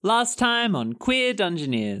Last time on Queer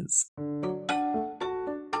Dungeoneers.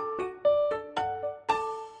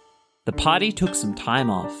 The party took some time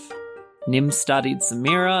off. Nim studied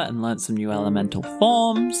Samira and learnt some new elemental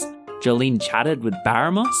forms. Jolene chatted with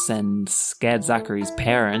Baramos and scared Zachary's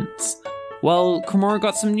parents. Well, Cremora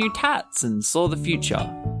got some new tats and saw the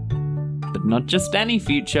future. But not just any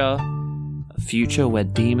future. A future where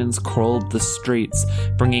demons crawled the streets,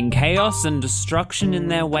 bringing chaos and destruction in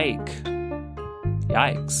their wake.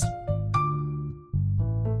 Yikes.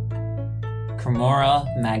 Cremora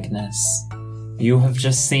Magnus, you have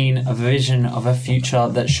just seen a vision of a future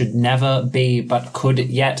that should never be but could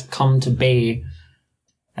yet come to be.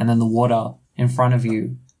 And then the water in front of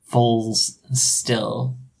you falls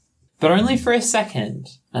still. But only for a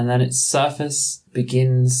second, and then its surface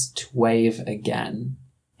begins to wave again.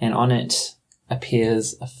 And on it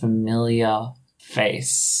appears a familiar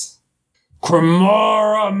face.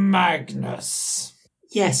 Cremora Magnus!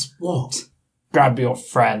 Yes, what? Grab your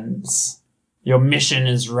friends. Your mission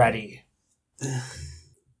is ready.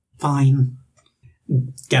 Fine.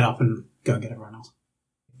 Get up and go and get everyone else.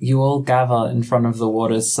 You all gather in front of the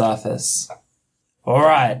water's surface.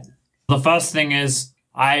 Alright. The first thing is,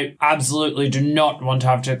 I absolutely do not want to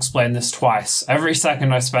have to explain this twice. Every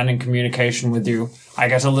second I spend in communication with you, I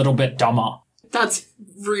get a little bit dumber. That's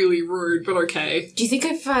really rude, but okay. Do you think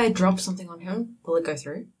if I drop something on him, will it go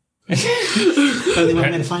through? Only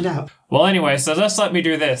one way to find out. Well, anyway, so just let me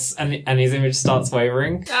do this. And his image starts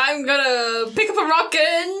wavering. I'm gonna pick up a rock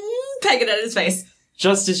and peg it at his face.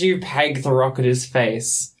 Just as you peg the rock at his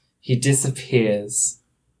face, he disappears.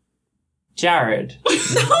 Jared.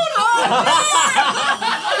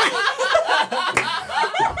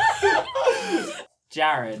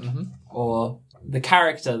 Jared, or the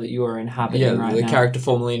character that you are inhabiting right now. Yeah, the character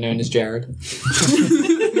formerly known as Jared.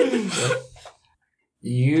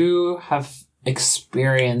 You have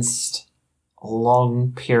experienced a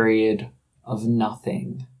long period of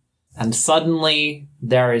nothing. And suddenly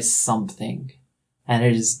there is something. And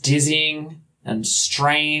it is dizzying and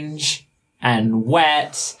strange and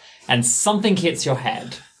wet. And something hits your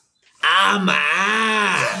head.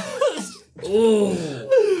 Ooh.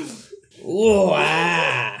 Ooh,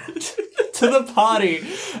 ah. To the party,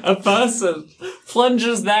 a person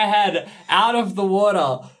plunges their head out of the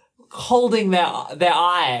water, holding their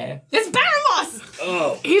eye. It's Baramos!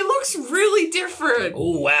 Oh. He looks really different.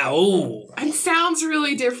 Oh, wow. Ooh. And sounds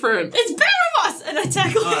really different. It's Baramos! And I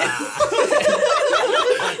tackle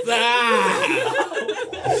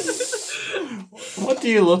him. What do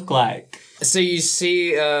you look like? So you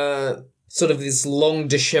see sort of this long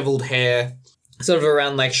disheveled hair, sort of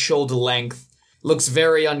around like shoulder length, looks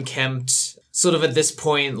very unkempt, sort of at this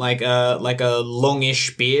point like a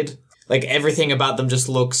longish beard. Like everything about them just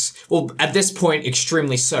looks, well, at this point,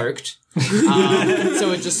 extremely soaked.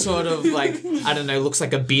 So it just sort of like, I don't know, looks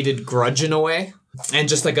like a bearded grudge in a way. And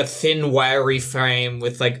just like a thin, wiry frame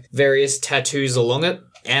with like various tattoos along it.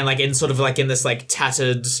 And like in sort of like in this like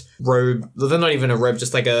tattered robe, they're not even a robe,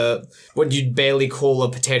 just like a, what you'd barely call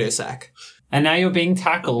a potato sack. And now you're being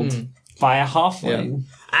tackled by a halfling.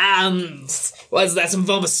 Was that some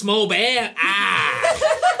form of small bear?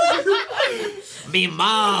 Being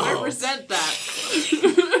mauled. I resent that.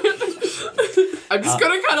 I'm just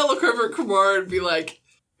gonna kind of look over at Cremora and be like,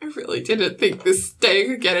 I really didn't think this day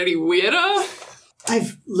could get any weirder.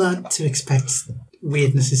 I've learnt to expect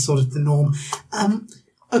weirdness is sort of the norm.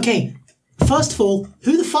 Okay, first of all,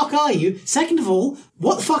 who the fuck are you? Second of all,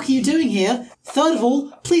 what the fuck are you doing here? Third of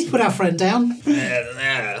all, please put our friend down.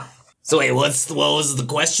 So wait, what was the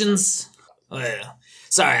questions?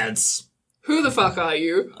 Sorry, it's... Who the fuck are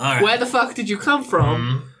you? Right. Where the fuck did you come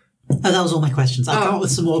from? That was all my questions. I'll come up with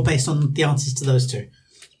some more based on the answers to those two.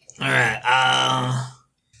 Alright,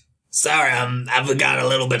 sorry, I've got a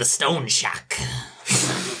little bit of stone shock.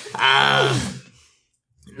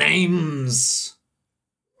 Name's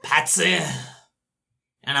Patsy,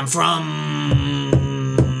 and I'm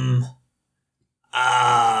from,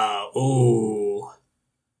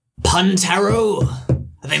 Puntaro?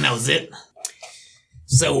 I think that was it.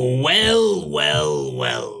 So, well.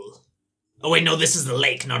 Oh wait, no, this is the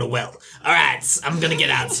lake, not a well. Alright, I'm gonna get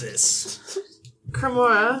out of this.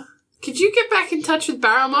 Cremora, could you get back in touch with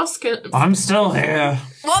Baramos? I'm still here.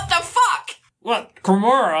 What the fuck? What?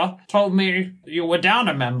 Cremora told me you were down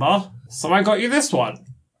a member, so I got you this one.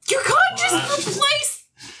 You can't just replace...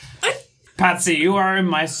 Patsy, you are in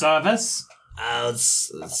my service. What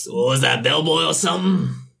was that, bellboy or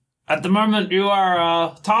something? At the moment, you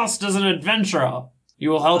are tasked as an adventurer. You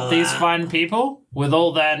will help these fine people with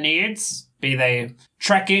all their needs, be they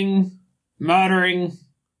trekking, murdering,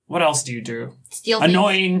 What else do you do? Steal things.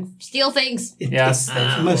 Annoying. Steal things. Yes.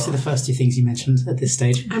 Mostly the first two things you mentioned at this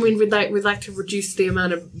stage. I mean, we'd like to reduce the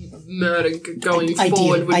amount of murder going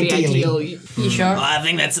forward would Ideally. be ideal. You sure? I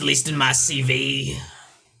think that's at least in my CV.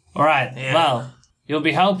 All right. Yeah. Well, you'll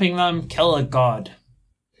be helping them kill a god.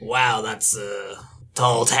 Wow, that's a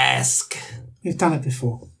tall task. We've done it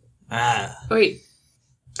before. Wait,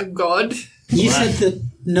 a god? You said that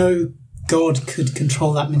no god could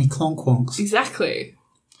control that many clonkwonks. Exactly.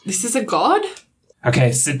 This is a god?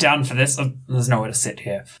 Okay, sit down for this. There's nowhere to sit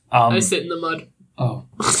here. I sit in the mud. Oh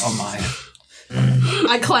my.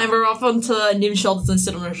 I clamber up onto Nim's shoulders and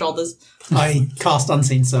sit on her shoulders. I cast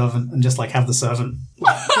Unseen Servant and just like have the servant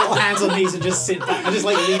put hands on knees and just sit back and just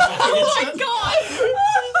like lean back against it.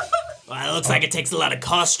 Well, it looks like it takes a lot of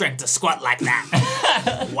core strength to squat like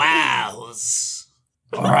that. Wow.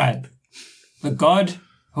 All right. The god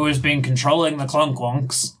who has been controlling the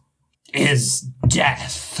Clonkwonks is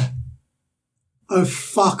Death. Oh,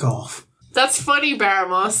 fuck off. That's funny,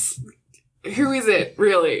 Baramos. Who is it,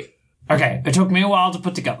 really? Okay, it took me a while to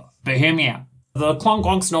put together, but hear me out. The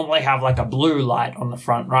Clonkwonks normally have like a blue light on the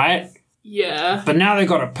front, right? Yeah. But now they've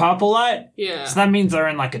got a purple light, Yeah. so that means they're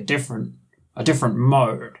in like a different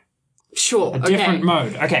mode. Sure. A different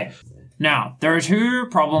mode. Okay. Now, there are two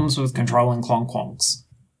problems with controlling Clonkwonks.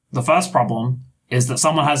 The first problem is that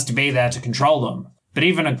someone has to be there to control them, but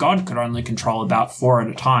even a god could only control about 4 at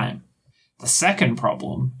a time. The second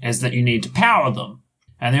problem is that you need to power them,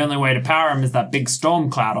 and the only way to power them is that big storm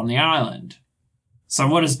cloud on the island. So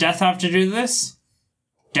what does Death have to do with this?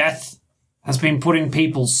 Death has been putting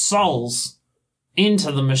people's souls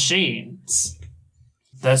into the machines.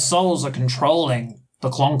 Their souls are controlling the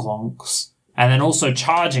Clonkwonks, and then also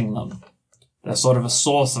charging them. They're sort of a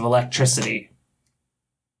source of electricity.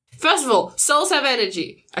 First of all, souls have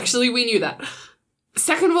energy. Actually, we knew that.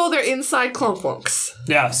 Second of all, they're inside Clonkwonks.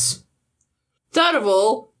 Yes. Third of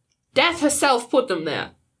all, Death herself put them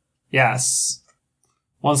there. Yes.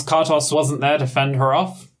 Once Kartos wasn't there to fend her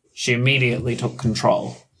off, she immediately took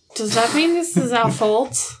control. Does that mean this is our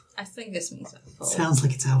fault? I think this means that. Sounds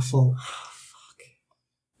like it's our fault.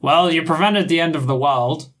 Well, you prevented the end of the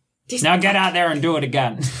world. Now get out there and do it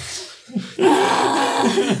again.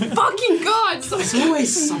 Fucking god! So There's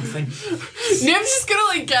always something. Nim's just gonna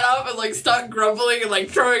like get up and like start grumbling and like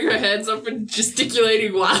throwing her hands up and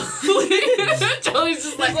gesticulating wildly. Jolly's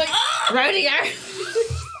just like Rodeo!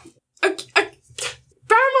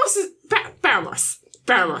 Baramos is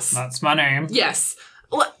Baramos. That's my name. Yes.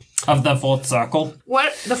 Of the fourth circle.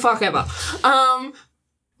 What the fuck ever. Ruler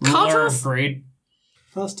Kartos of greed.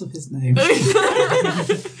 First of his name.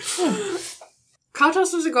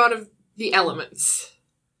 Kartos was a god of the elements.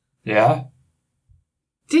 Yeah?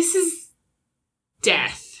 This is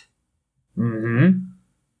Death. Mm-hmm.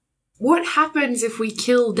 What happens if we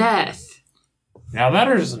kill Death? Now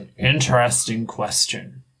that is an interesting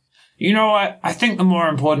question. You know what? I think the more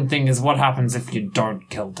important thing is what happens if you don't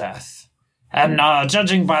kill Death. And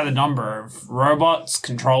judging by the number of robots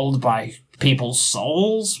controlled by people's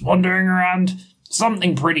souls wandering around,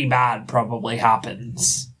 something pretty bad probably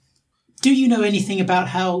happens. Do you know anything about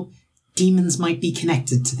how demons might be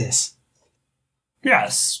connected to this?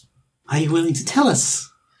 Yes. Are you willing to tell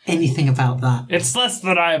us anything about that? It's less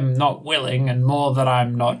that I'm not willing and more that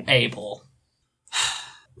I'm not able.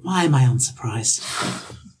 Why am I unsurprised?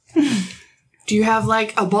 Do you have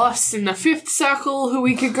like a boss in the fifth circle who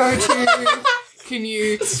we could go to? Can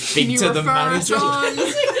you to the refer us manager. on?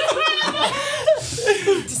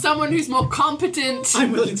 To someone who's more competent?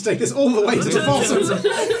 I'm willing to take this all the way to the bottom.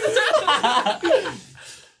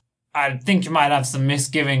 I think you might have some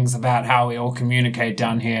misgivings about how we all communicate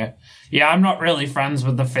down here. Yeah, I'm not really friends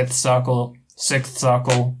with the 5th circle, 6th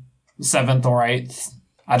circle, 7th or 8th.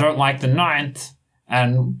 I don't like the 9th,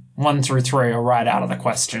 and 1 through 3 are right out of the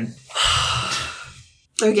question.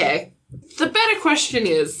 Okay. The better question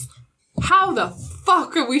is, how the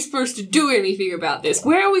fuck are we supposed to do anything about this?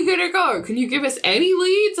 Where are we gonna go? Can you give us any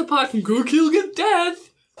leads apart from go kill get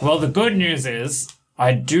Death? Well, the good news is,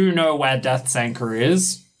 I do know where Death's Anchor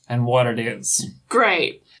is, and what it is.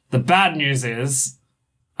 Great. The bad news is,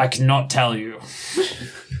 I cannot tell you.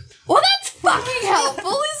 Well, that's fucking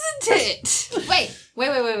helpful, isn't it? Wait.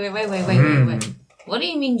 What do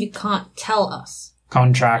you mean you can't tell us?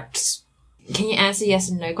 Contracts. Can you answer yes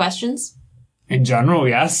and no questions? In general,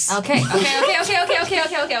 yes. Okay. All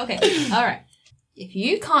right. If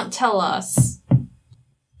you can't tell us,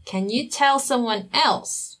 can you tell someone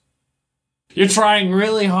else? You're trying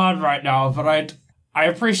really hard right now, but I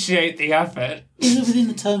appreciate the effort. Is it within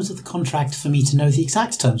the terms of the contract for me to know the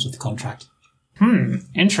exact terms of the contract?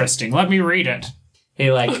 Interesting. Let me read it.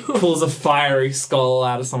 He, like, pulls a fiery skull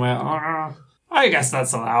out of somewhere. I guess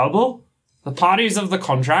that's allowable. The parties of the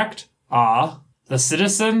contract are the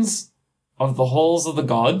citizens of the halls of the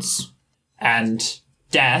gods and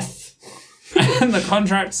death. And the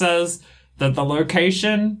contract says that the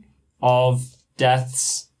location of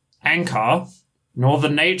death's anchor, nor the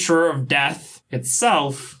nature of death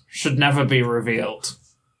itself, should never be revealed.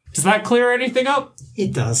 Does that clear anything up?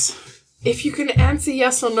 It does. If you can answer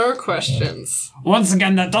yes or no questions. Once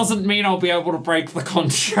again, that doesn't mean I'll be able to break the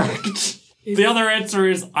contract. The other answer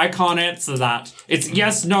is I can't answer that. It's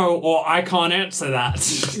yes, no, or I can't answer that.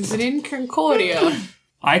 Is it in Concordia?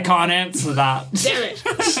 I can't answer that. Damn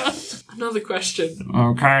it. Another question.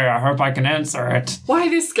 Okay, I hope I can answer it. Why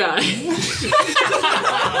this guy?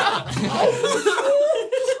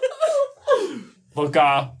 Look,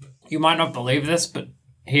 you might not believe this, but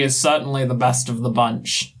he is certainly the best of the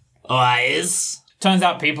bunch. Oh, I is? Turns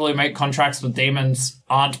out people who make contracts with demons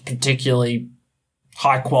aren't particularly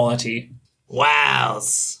high quality.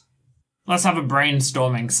 Wows. Let's have a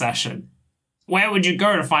brainstorming session. Where would you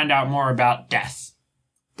go to find out more about death?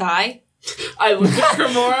 Die. I look at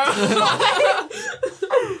Cremora.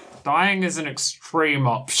 Dying is an extreme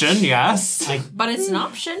option, yes. But it's an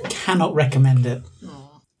option. Cannot recommend it.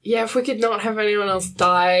 Yeah, if we could not have anyone else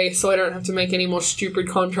die so I don't have to make any more stupid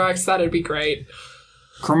contracts, that'd be great.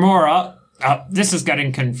 Cremora, this is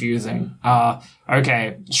getting confusing.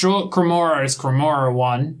 Okay, sure, Cremora is Cremora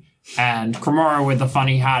 1, and Cremora with the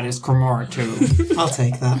funny hat is Cremora 2. I'll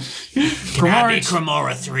take that. Can I be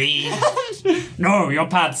Cremora 3? No, you're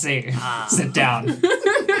Patsy. Sit down.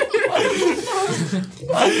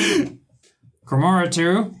 Cremora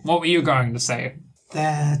 2, what were you going to say?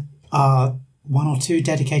 There are 1 or 2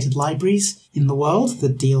 dedicated libraries in the world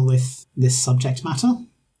that deal with this subject matter.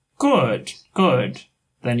 Good, good.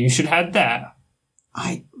 Then you should head there.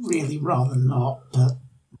 I'd really rather not, but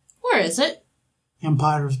Where is it?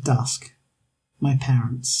 Empire of Dusk. My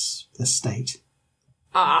parents' estate.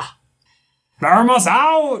 Ah. Baramos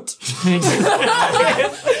out!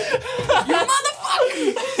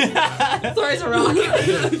 Throws a rock.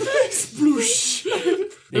 Sploosh.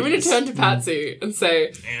 I'm going to turn to Patsy and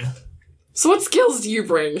say, so what skills do you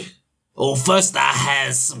bring? Well, first I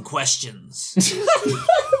has some questions.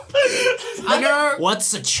 I know.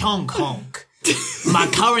 What's a chunk honk? My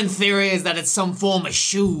current theory is that it's some form of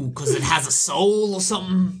shoe because it has a soul or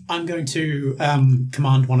something. I'm going to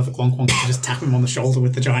command one of the Glonk Wonks to just tap him on the shoulder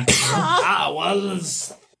with the giant hammer.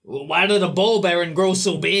 Why did a ball bearing grow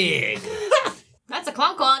so big? That's a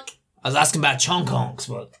clonk clonk. I was asking about chunk honks,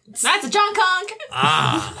 but... That's a John Conk.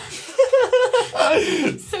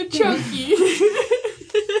 So chunky.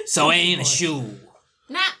 So it ain't a shoe.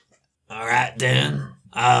 Nah. Alright then.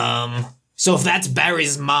 So if that's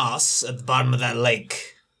Barry's moss at the bottom of that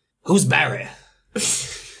lake, who's Barry?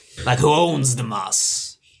 Like, who owns the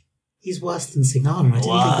moss? He's worse than Signana. I didn't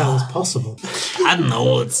think that was possible. I don't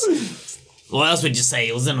know. What else would you say?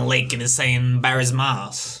 It was in a lake and it's saying Barry's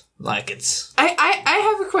moss. Like, it's... I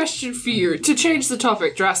have a question for you to change the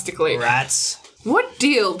topic drastically. Rats. What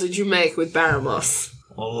deal did you make with Baramos?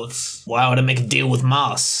 Well, why would I make a deal with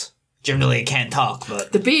moss? Generally, I can't talk,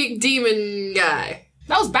 but... The big demon guy.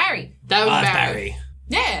 That was Barry. That was that's Barry.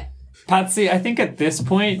 Yeah. Patsy, I think at this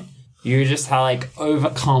point, you just have, like,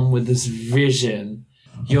 overcome with this vision.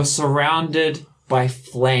 You're surrounded by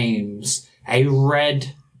flames. A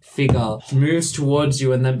red figure moves towards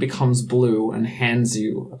you and then becomes blue and hands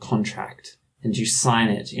you a contract. And you sign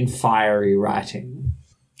it in fiery writing.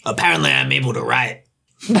 Apparently, I'm able to write.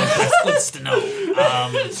 That's good to know.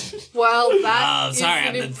 Well, that is sorry,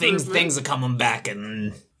 an the improvement. things are coming back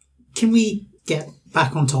and... Can we get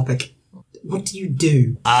back on topic? What do you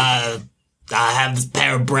do? I have this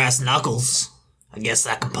pair of brass knuckles. I guess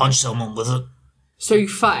I can punch someone with it. So you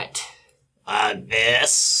fight. I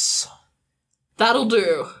guess. That'll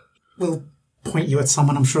do. We'll point you at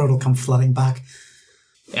someone. I'm sure it'll come flooding back.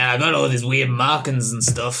 Yeah, I got all these weird markings and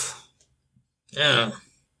stuff. Yeah,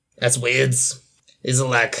 that's weird. These are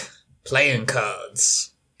like playing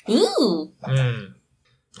cards. Ooh.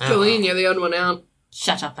 Colleen, you're the odd one out.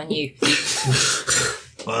 Shut up on you.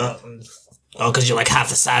 Well, because you're like half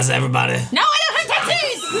the size of everybody. No, I don't have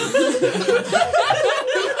tattoos!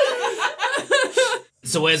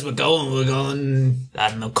 So where's we going? We're going, I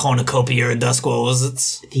don't know, cornucopia or dusk, what was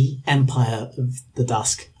it? The Empire of the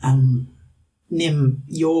Dusk. Nim,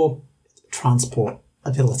 your transport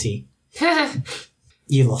ability.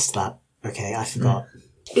 You lost that. Okay, I forgot.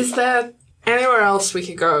 Is there anywhere else we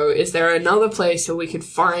could go? Is there another place where we could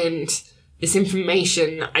find this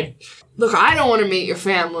information? I don't want to meet your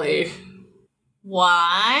family.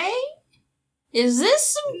 Why? Is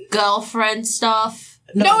this some girlfriend stuff?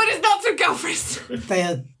 No, it is not some girlfriends. They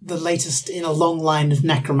are the latest in a long line of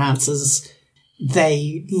necromancers.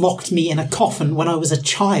 They locked me in a coffin when I was a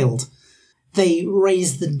child. They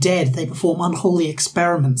raise the dead. They perform unholy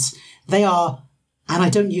experiments. They are, and I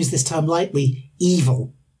don't use this term lightly,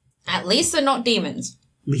 evil. At least they're not demons.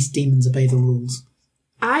 At least demons obey the rules.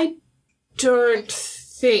 I don't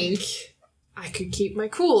think I could keep my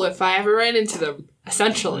cool if I ever ran into them,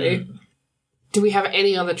 essentially. Do we have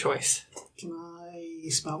any other choice? Can I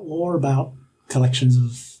spout lore about collections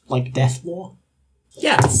of, like, death lore?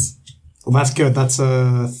 Yes. Well, that's good. That's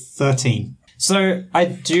 13. So I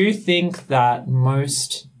do think that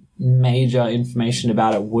most major information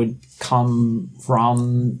about it would come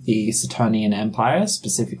from the Saturnian Empire,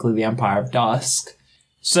 specifically the Empire of Dusk.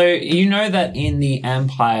 So you know that in the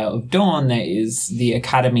Empire of Dawn there is the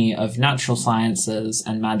Academy of Natural Sciences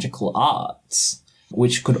and Magical Arts,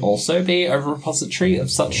 which could also be a repository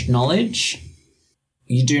of such knowledge.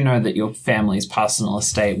 You do know that your family's personal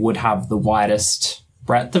estate would have the widest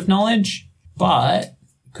breadth of knowledge, but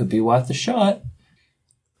it could be worth a shot.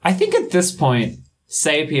 I think at this point,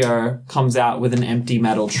 Sapio comes out with an empty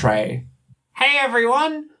metal tray. Hey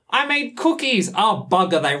everyone, I made cookies. Oh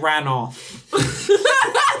bugger, they ran off.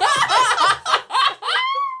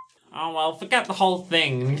 Oh well, forget the whole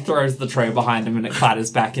thing. And he throws the tray behind him and it clatters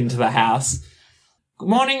back into the house. Good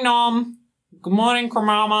morning, Nom. Good morning,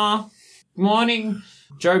 Kramama. Good morning,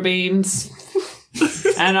 Joe Beans.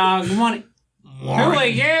 And good morning. Who are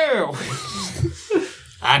you?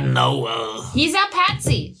 I don't know, He's our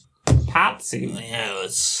Patsy. Patsy. yeah,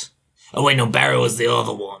 it's... Oh, wait, no, Barry was the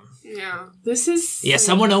other one. Yeah, this is... Yeah,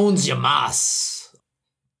 someone owns your moss.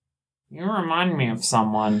 You remind me of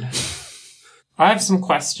someone. I have some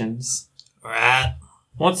questions. Right?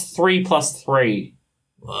 What's 3 plus 3?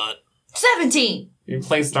 What? 17. You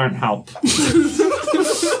please don't help.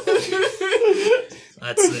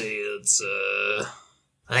 Let's see, it's,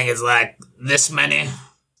 I think it's like this many.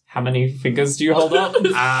 How many fingers do you hold up?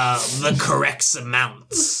 The correct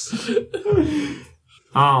amount.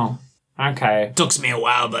 Oh, okay. Took me a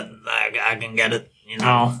while, but I can get it, you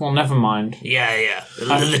know. Oh, well, never mind. Yeah.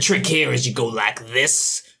 The trick here is you go like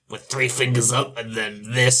this, with 3 fingers up, and then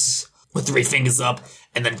this, with 3 fingers up,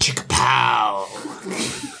 and then chicka-pow.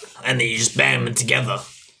 And then you just bam them together.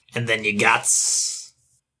 And then you got 6.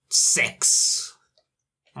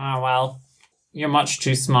 Oh, well, you're much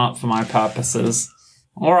too smart for my purposes.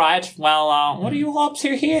 All right, well, what are you all up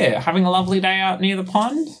to here? Having a lovely day out near the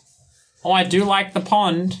pond? Oh, I do like the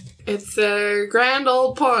pond. It's a grand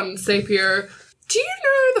old pond, Sapir. Do you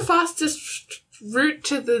know the fastest route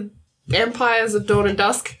to the Empires of Dawn and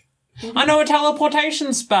Dusk? I know a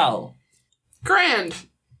teleportation spell. Grand.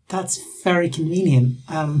 That's very convenient.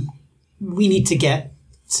 We need to get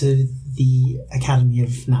to the Academy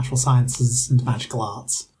of Natural Sciences and Magical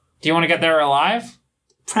Arts. Do you want to get there alive?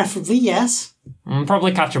 Preferably, yes.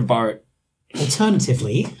 Probably catch a boat.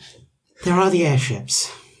 Alternatively, there are the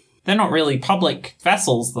airships. They're not really public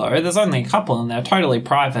vessels, though. There's only a couple, and they're totally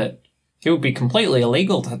private. It would be completely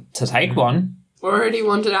illegal to take one. Already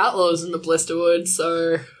wanted outlaws in the Blisterwood,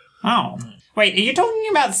 so... Oh. Wait, are you talking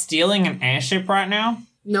about stealing an airship right now?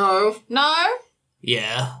 No. No?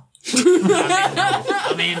 Yeah.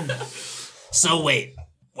 I mean, so wait,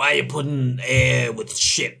 why are you putting air with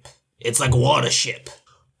ship? It's like a water ship.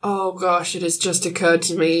 Oh gosh, it has just occurred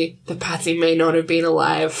to me that Patsy may not have been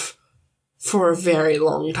alive for a very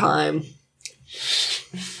long time.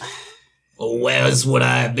 Well, where's would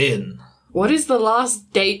I have been? What is the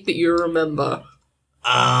last date that you remember?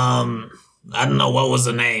 I don't know, what was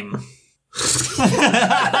the name?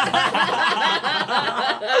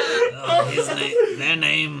 Their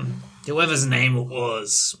name, whoever's name it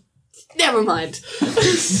was. Never mind.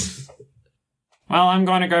 Well, I'm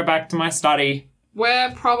going to go back to my study.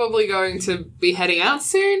 We're probably going to be heading out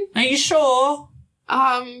soon. Are you sure?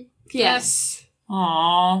 Yes.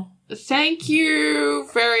 Aww. Thank you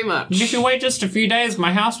very much. If you wait just a few days,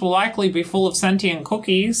 my house will likely be full of sentient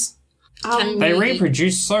cookies. They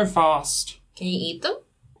reproduce so fast. Can you eat them?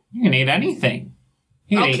 You can eat anything.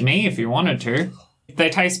 You can Okay. eat me if you wanted to. They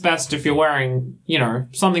taste best if you're wearing,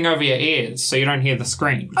 something over your ears so you don't hear the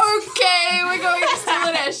screams. Okay, we're going to steal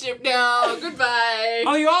an airship now. Goodbye.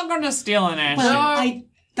 Oh, you are going to steal an airship. Well,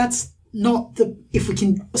 that's not the... If we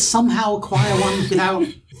can somehow acquire one without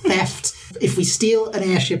theft, if we steal an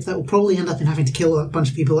airship, that will probably end up in having to kill a bunch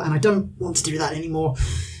of people, and I don't want to do that anymore,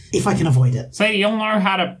 if I can avoid it. So you'll know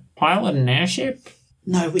how to pilot an airship?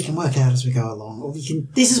 No, we can work it out as we go along. Or we can...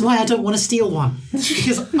 This is why I don't want to steal one.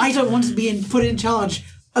 Because I don't want to be put in charge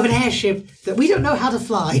of an airship that we don't know how to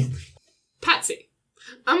fly. Patsy,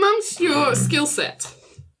 amongst your skill set,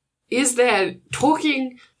 is there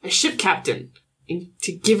talking a ship captain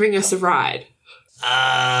into giving us a ride?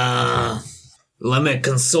 Let me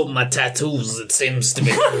consult my tattoos. It seems to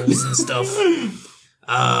be rules and stuff.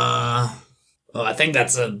 Well, I think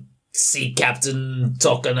that's a sea captain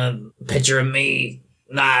talking a picture of me.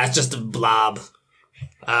 Nah, it's just a blob.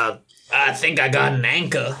 I think I got an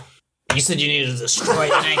anchor. You said you needed to destroy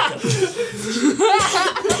an anchor.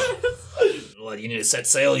 What, you need to set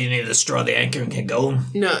sail, you need to destroy the anchor and get going?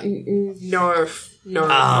 No,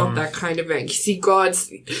 not that kind of anchor. See,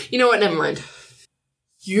 gods... You know what, never mind.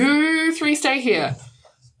 You three stay here,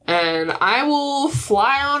 and I will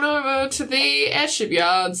fly on over to the airship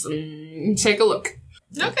yards and take a look.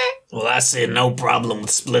 Okay. Well, I see no problem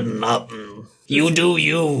with splitting up. And you do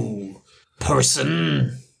you,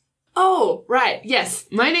 person. Oh, right, yes.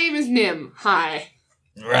 My name is Nim. Hi.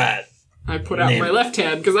 Right. I put out Nim. my left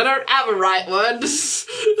hand because I don't have a right one.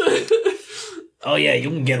 Oh yeah, you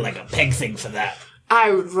can get like a peg thing for that.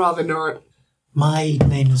 I would rather not. My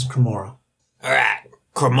name is Cremora. Alright,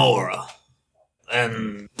 Cremora.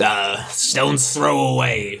 And, stone's throw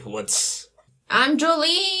away. What's... I'm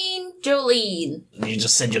Jolene. You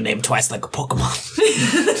just said your name twice like a Pokemon.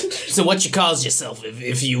 So what you calls yourself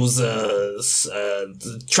if you was,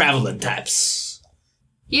 traveling types?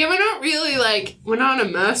 Yeah, we're not really, we're not a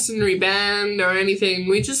mercenary band or anything.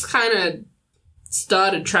 We just kind of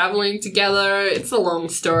started traveling together. It's a long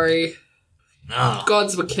story. Oh.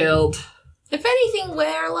 Gods were killed. If anything,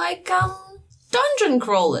 we're dungeon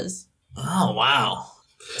crawlers. Oh, wow.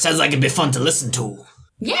 Sounds like it'd be fun to listen to.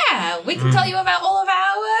 Yeah, we can tell you about all of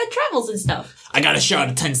our travels and stuff. I got a short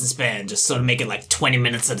attention span, just sort of make it 20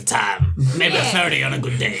 minutes at a time. Maybe 30 on a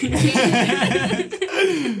good day.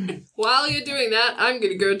 While you're doing that, I'm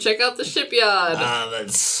gonna go check out the shipyard.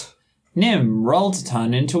 That's... Nim, roll to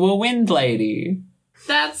turn into a wind lady.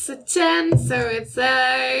 That's a 10, so it's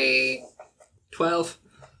a 12.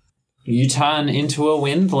 You turn into a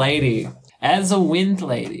wind lady. As a wind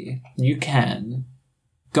lady, you can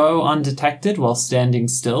go undetected while standing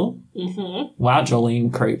still. Mm-hmm. Wow,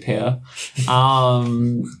 Jolene creep here.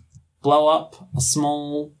 Blow up a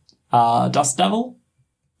small dust devil,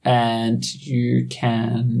 and you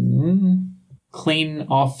can clean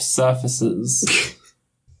off surfaces.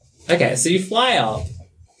 Okay, so you fly up,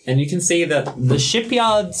 and you can see that the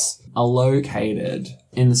shipyards are located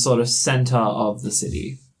in the sort of center of the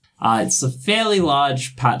city. It's a fairly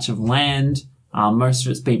large patch of land. Most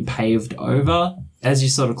of it's been paved over. As you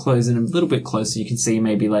sort of close in a little bit closer, you can see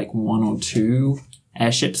maybe 1 or 2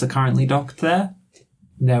 airships are currently docked there.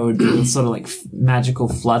 There would be sort of magical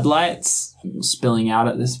floodlights spilling out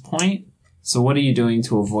at this point. So what are you doing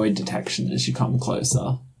to avoid detection as you come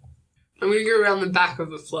closer? I'm gonna go around the back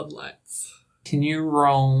of the floodlights. Can you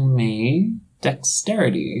roll me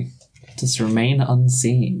dexterity to remain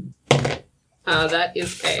unseen? That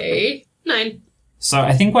is a 9. So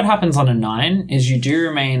I think what happens on a 9 is you do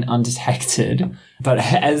remain undetected, but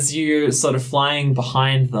as you're sort of flying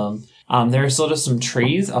behind them, there are sort of some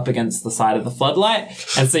trees up against the side of the floodlight,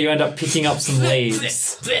 and so you end up picking up some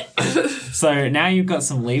leaves. So now you've got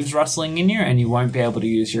some leaves rustling in you, and you won't be able to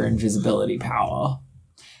use your invisibility power.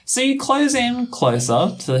 So you close in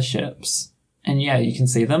closer to the ships, and yeah, you can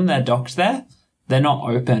see them. They're docked there. They're not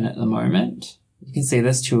open at the moment. You can see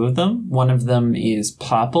there's 2 of them. One of them is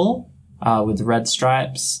purple, with red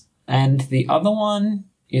stripes, and the other one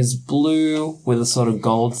is blue with a sort of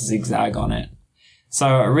gold zigzag on it.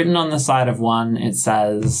 So written on the side of one, it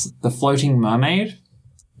says the floating mermaid,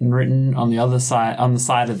 and written on the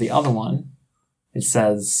side of the other one, it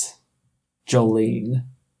says Jolene.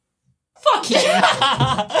 Fuck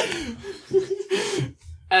yeah!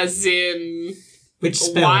 As in Which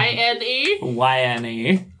spell? Y-N-E?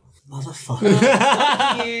 Y-N-E. Motherfucker.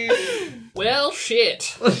 Well,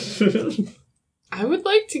 shit. I would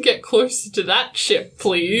like to get closer to that ship,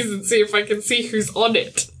 please, and see if I can see who's on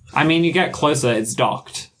it. I mean, you get closer, it's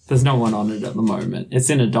docked. There's no one on it at the moment.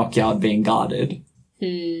 It's in a dockyard being guarded.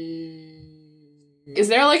 Is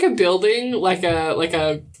there a building, like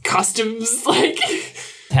a customs,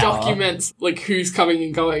 Tower. documents, who's coming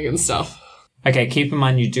and going and stuff? Okay, keep in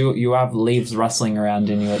mind you have leaves rustling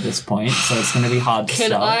around in you at this point, so it's going to be hard to Can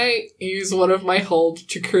stealth. I use one of my hold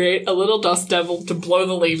to create a little dust devil to blow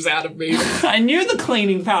the leaves out of me? I knew the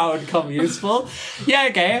cleaning power would come useful. Yeah,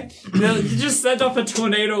 okay. You just set up a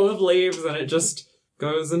tornado of leaves and it just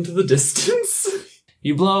goes into the distance.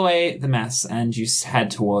 You blow away the mess and you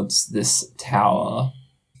head towards this tower.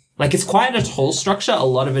 It's quite a tall structure. A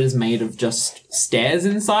lot of it is made of just stairs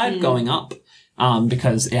inside going up,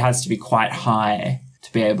 because it has to be quite high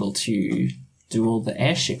to be able to do all the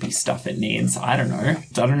airshipy stuff it needs. I don't know. I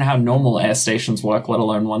don't know how normal air stations work, let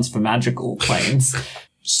alone ones for magical planes.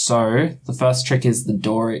 So the first trick is the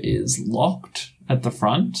door is locked at the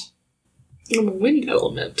front. I'm a wind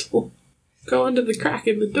elemental. Go under the crack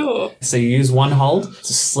in the door. So you use one hold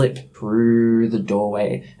to slip through the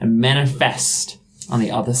doorway and manifest on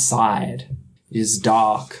the other side. It is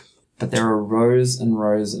dark, but there are rows and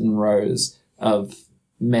rows and rows of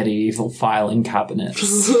medieval filing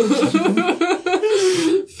cabinets.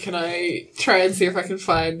 Can I try and see if I can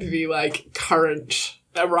find the, current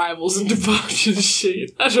arrivals and departures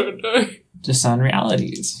sheet? I don't know. Discern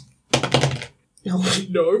realities.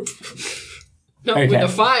 Nope. Not Okay. with a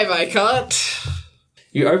 5, I can't.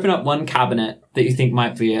 You open up one cabinet that you think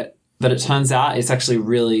might be it, but it turns out it's actually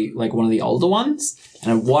really one of the older ones,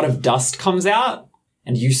 and a wad of dust comes out,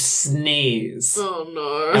 and you sneeze. Oh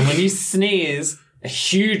no. And when you sneeze, a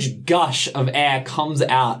huge gush of air comes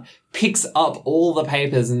out, picks up all the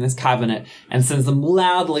papers in this cabinet, and sends them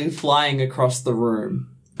loudly flying across the room.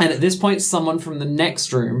 And at this point, someone from the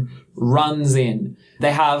next room runs in.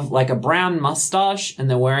 They have a brown mustache, and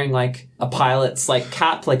they're wearing a pilot's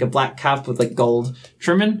cap, a black cap with gold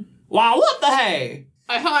trimming. Wow, what the hey?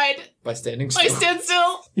 I hide. By standing I still. stand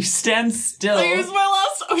still. You stand still. I use my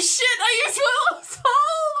last. Oh shit! I used my last.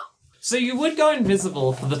 Oh. So you would go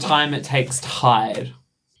invisible for the time it takes to hide.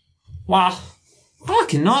 Why, I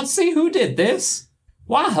cannot see who did this.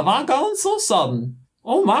 Why have I gone so sudden?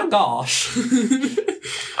 Oh my gosh.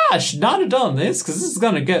 I should not have done this, because this is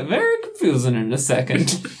going to get very confusing in a second.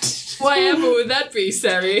 Whatever would that be,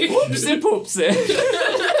 Sammy? Oopsie poopsie.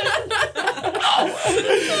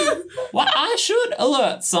 Well, I should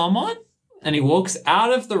alert someone. And he walks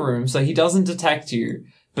out of the room so he doesn't detect you,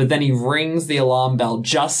 but then he rings the alarm bell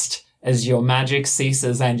just as your magic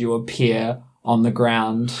ceases and you appear on the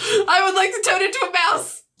ground. I would like to turn into a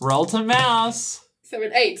mouse. Roll to mouse.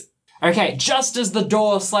 7, 8. Okay, just as the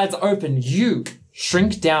door slides open, you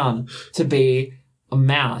shrink down to be a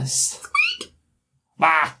mouse.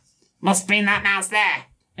 Bah, must have been that mouse there.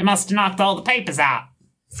 It must have knocked all the papers out.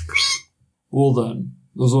 Well then,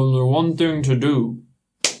 there's only one thing to do.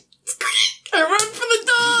 I run for the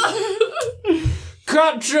door.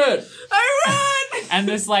 Catch it! I run. And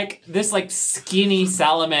this skinny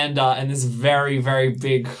salamander and this very, very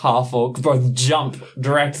big half-orc both jump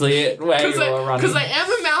directly at where you are running. Because I am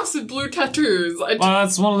a mouse with blue tattoos. Well,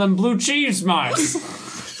 that's one of them blue cheese mice.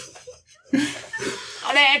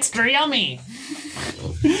 Oh, they're extra yummy.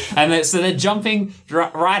 And so they're jumping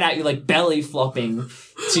right at you, belly flopping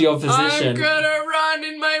to your position. I'm gonna run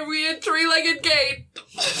in my weird three-legged gait.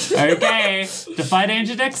 Okay, defy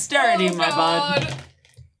danger dexterity, Oh, my bud. God.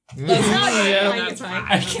 That's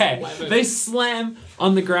fine. Okay, they slam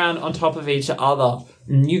on the ground on top of each other.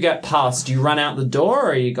 And you get past. Do you run out the door,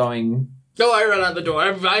 or are you going... No, I run out the door.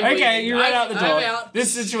 I'm Okay, leaving. you run out the door. I'm out.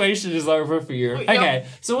 This situation is over for you. Yep. Okay,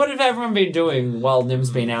 so what have everyone been doing while Nim's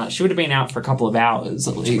been out? She would have been out for a couple of hours,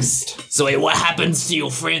 at least. So wait, what happens to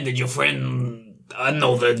your friend? Did your friend, I don't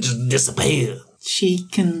know, they just disappear? She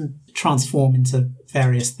can transform into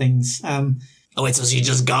various things. Oh wait, so she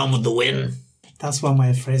just gone with the wind? That's one way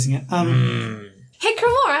of phrasing it. Hey,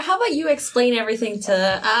 Cremora, how about you explain everything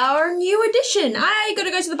to our new addition? I gotta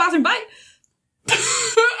go to the bathroom. Bye.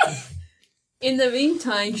 In the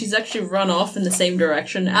meantime, she's actually run off in the same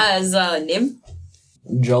direction as Nim.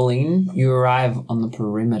 Jolene, you arrive on the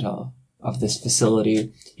perimeter of this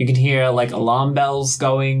facility. You can hear, alarm bells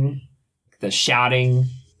going. There's shouting.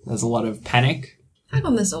 There's a lot of panic. How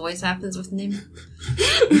come this always happens with Nim?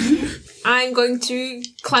 I'm going to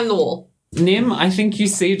climb the wall. Nim, I think you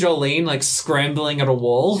see Jolene, scrambling at a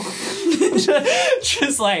wall.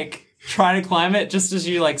 Just, trying to climb it just as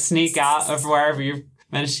you, sneak out of wherever you've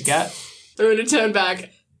managed to get. I'm gonna turn back.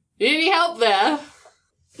 Need any help there?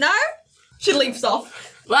 No? She leaps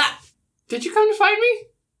off. What? Did you come to find me?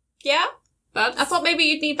 Yeah? That's I thought maybe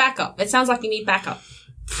you'd need backup. It sounds like you need backup.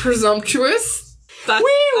 presumptuous. That's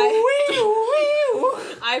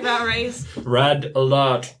Eyebrow raise. Red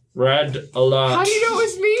alert. Red alert. How do you know it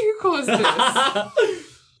was me who caused this?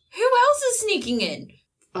 Who else is sneaking in?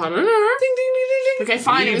 I don't know. Ding, ding, ding, ding, ding. Okay,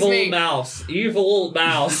 fine, it was me. mouse. Evil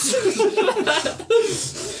mouse.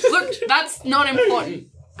 Look, that's not important.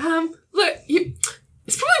 Look,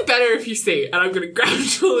 it's probably better if you see, and I'm gonna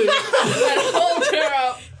gradually and hold her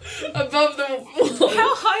up above the wall.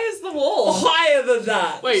 How high is the wall? Higher than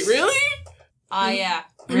that. Wait, really? Yeah.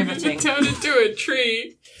 Riveting. Turn into a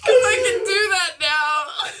tree. Because I can do that now.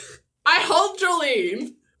 I hold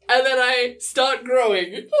Jolene, and then I start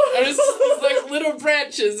growing. And it's just like little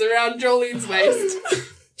branches around Jolene's waist.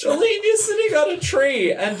 Jolene, you're sitting on a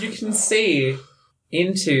tree and you can see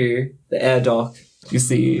into the air dock, you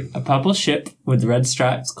see a purple ship with red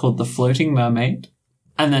stripes called the Floating Mermaid.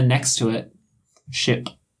 And then next to it, ship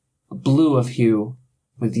blue of hue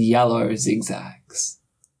with yellow zigzags.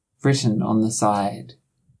 Written on the side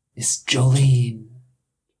is Jolene.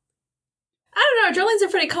 I don't know, Jolene's a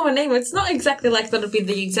pretty common name. It's not exactly like that would be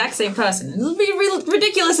the exact same person. It would be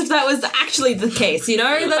ridiculous if that was actually the case, you know?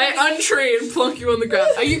 I untree and plunk you on the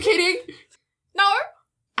ground. Are you kidding? No.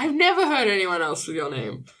 I've never heard anyone else with your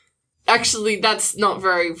name. Actually, that's not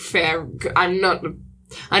very fair. I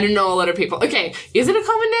don't know a lot of people. Okay, is it a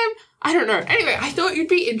common name? I don't know. Anyway, I thought you'd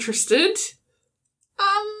be interested.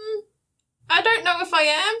 I don't know if I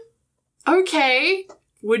am. Okay.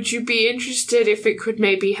 Would you be interested if it could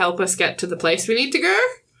maybe help us get to the place we need to go?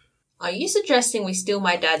 Are you suggesting we steal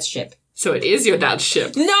my dad's ship? So it is your dad's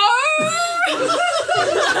ship. No!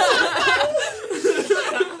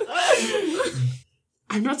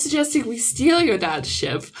 I'm not suggesting we steal your dad's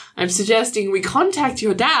ship. I'm suggesting we contact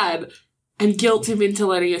your dad and guilt him into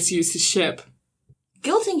letting us use his ship.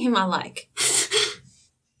 Guilting him I like.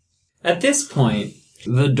 At this point,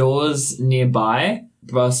 the doors nearby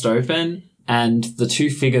burst open and the two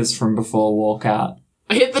figures from before walk out.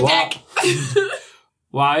 I hit the Wow. deck.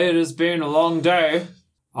 Why, it has been a long day.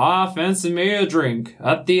 I fancy me a drink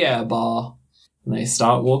at the air bar. And they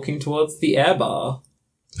start walking towards the air bar.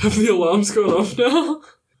 Have the alarms gone off now?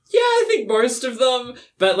 Yeah, I think most of them,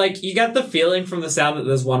 but like you get the feeling from the sound that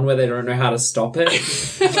there's one where they don't know how to stop it.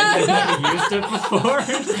 They've never used it before.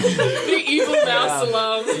 The evil mouse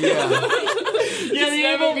alarm. Yeah, the never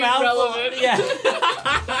evil been mouth. relevant. Yeah.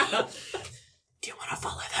 Do you want to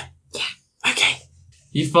follow them? Yeah. Okay.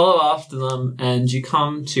 You follow after them and you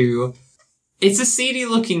come to... It's a seedy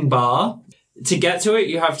looking bar. To get to it,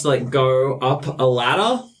 you have to like go up a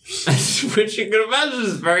ladder. Which you can imagine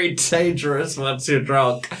is very dangerous once you're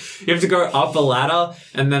drunk. You have to go up a ladder,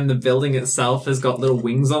 and then the building itself has got little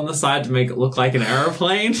wings on the side to make it look like an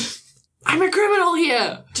aeroplane. I'm a criminal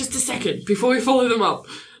here. Just a second, before we follow them up,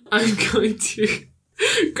 I'm going to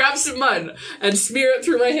grab some mud and smear it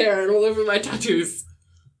through my hair and all over my tattoos.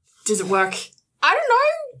 Does it work? I don't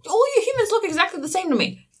know. All you humans look exactly the same to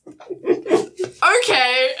me.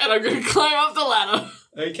 Okay, and I'm going to climb up the ladder.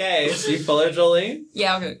 Okay, so you follow Jolene?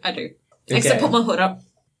 Yeah, I do. Except put my hood up.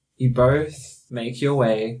 You both make your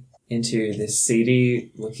way into this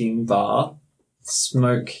seedy looking bar.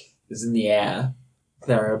 Smoke is in the air.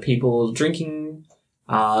 There are people drinking.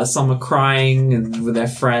 Some are crying and with their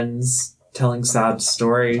friends, telling sad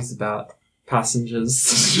stories about passengers.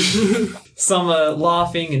 Some are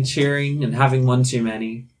laughing and cheering and having one too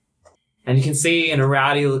many. And you can see in a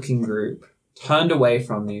rowdy looking group, turned away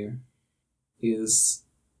from you, is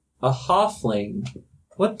a halfling.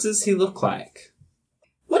 What does he look like?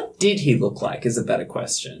 What did he look like is a better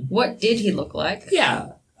question. What did he look like? Yeah,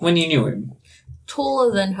 when you knew him.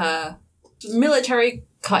 Taller than her. Military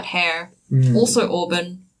cut hair. Also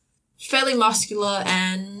auburn. Fairly muscular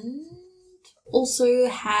and also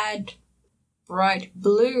had bright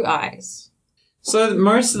blue eyes. So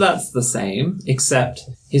most of that's the same, except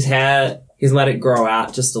his hair, he's let it grow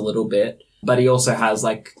out just a little bit, but he also has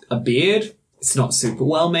like a beard. It's not super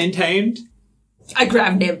well maintained. I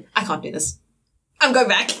grabbed him. I can't do this. I'm going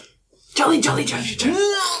back. Jolly.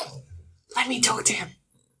 Let me talk to him.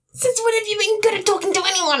 Since when have you been good at talking to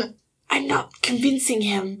anyone? I'm not convincing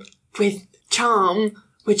him with charm,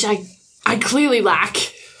 which I clearly lack.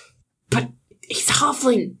 But he's a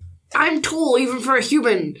halfling. I'm tall, even for a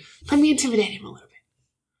human. Let me intimidate him a little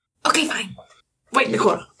bit. Okay, fine. Wait in the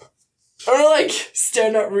corner. I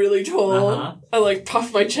stand up really tall. Uh-huh. I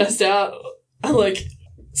puff my chest out. I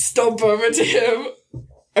stomp over to him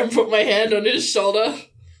and put my hand on his shoulder.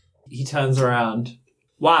 He turns around.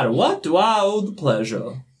 Why, what do I owe the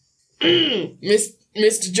pleasure?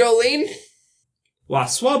 Mr. Jolene? Why,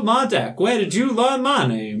 swab my deck. Where did you learn my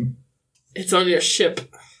name? It's on your ship.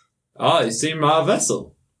 Oh, you seen my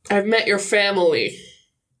vessel. I've met your family.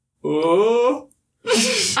 Oh.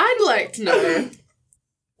 I'd like to know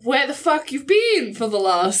where the fuck you've been for the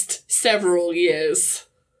last several years.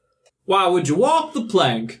 Why would you walk the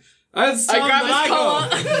plank? It's I time grab that his go. collar.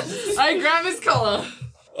 I grab his collar.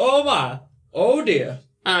 Oh my. Oh dear.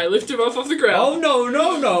 And I lift him off the ground. Oh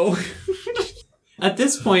no. At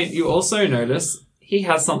this point, you also notice he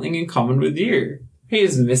has something in common with you. He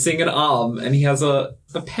is missing an arm, and he has a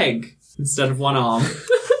peg instead of one arm.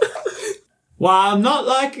 Why, I'm not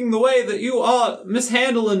liking the way that you are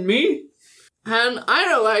mishandling me. And I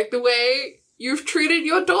don't like the way you've treated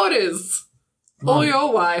your daughters. Or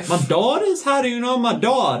your wife. My daughters? How do you know my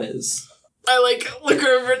daughters? I look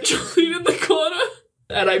over at Jolene in the corner.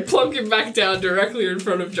 And I plunk him back down directly in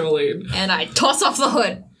front of Jolene. And I toss off the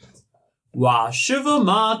hood. Why, shiver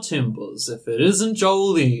my timbers if it isn't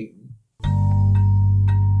Jolene.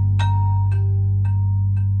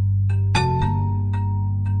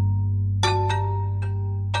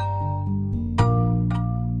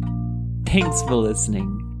 Thanks for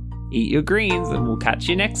listening. Eat your greens and we'll catch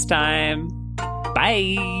you next time.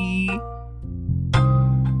 Bye!